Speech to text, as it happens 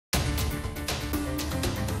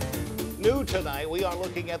New tonight, we are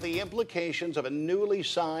looking at the implications of a newly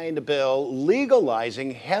signed bill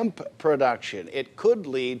legalizing hemp production. It could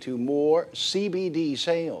lead to more CBD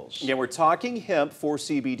sales. Yeah, we're talking hemp for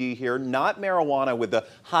CBD here, not marijuana with the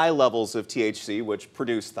high levels of THC, which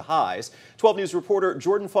produce the highs. 12 News reporter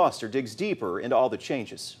Jordan Foster digs deeper into all the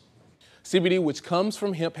changes. CBD, which comes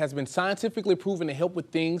from hemp, has been scientifically proven to help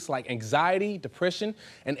with things like anxiety, depression,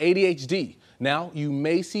 and ADHD. Now, you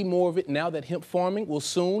may see more of it now that hemp farming will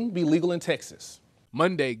soon be legal in Texas.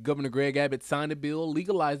 Monday, Governor Greg Abbott signed a bill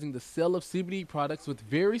legalizing the sale of CBD products with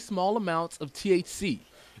very small amounts of THC.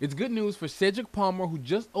 It's good news for Cedric Palmer, who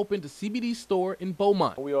just opened a CBD store in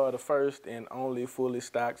Beaumont. We are the first and only fully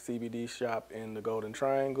stocked CBD shop in the Golden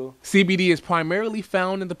Triangle. CBD is primarily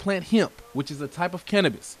found in the plant hemp, which is a type of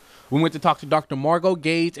cannabis. We went to talk to Dr. Margot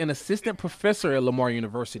Gage, an assistant professor at Lamar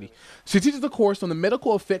University. She teaches a course on the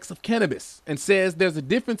medical effects of cannabis and says there's a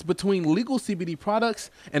difference between legal CBD products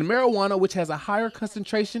and marijuana, which has a higher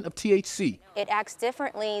concentration of THC. It acts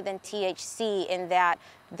differently than THC in that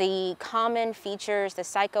the common features, the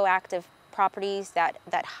psychoactive properties, that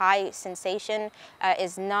high sensation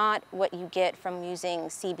is not what you get from using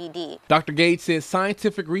CBD. Dr. Gage says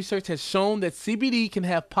scientific research has shown that CBD can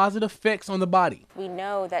have positive effects on the body. We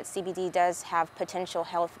know that CBD does have potential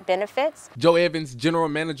health benefits. Joe Evans, general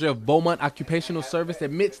manager of Beaumont Occupational Service,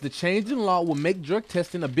 admits the change in law will make drug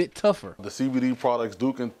testing a bit tougher. The CBD products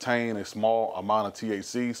do contain a small amount of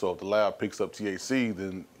THC, so if the lab picks up THC,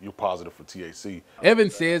 then you're positive for THC.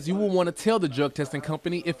 Evans says you will want to tell the drug testing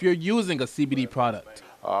company if you're using a CBD product.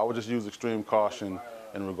 I would just use extreme caution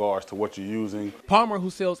in regards to what you're using. Palmer,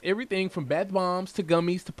 who sells everything from bath bombs to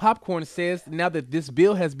gummies to popcorn, says now that this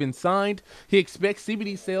bill has been signed, he expects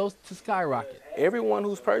CBD sales to skyrocket. Everyone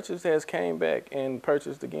who's purchased has came back and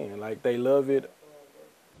purchased again. Like, they love it.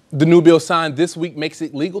 The new bill signed this week makes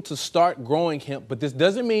it legal to start growing hemp, but this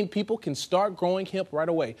doesn't mean people can start growing hemp right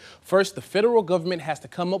away. First, the federal government has to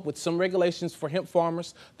come up with some regulations for hemp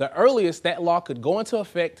farmers. The earliest that law could go into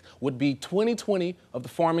effect would be 2020 of the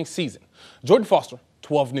farming season. Jordan Foster,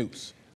 12 News.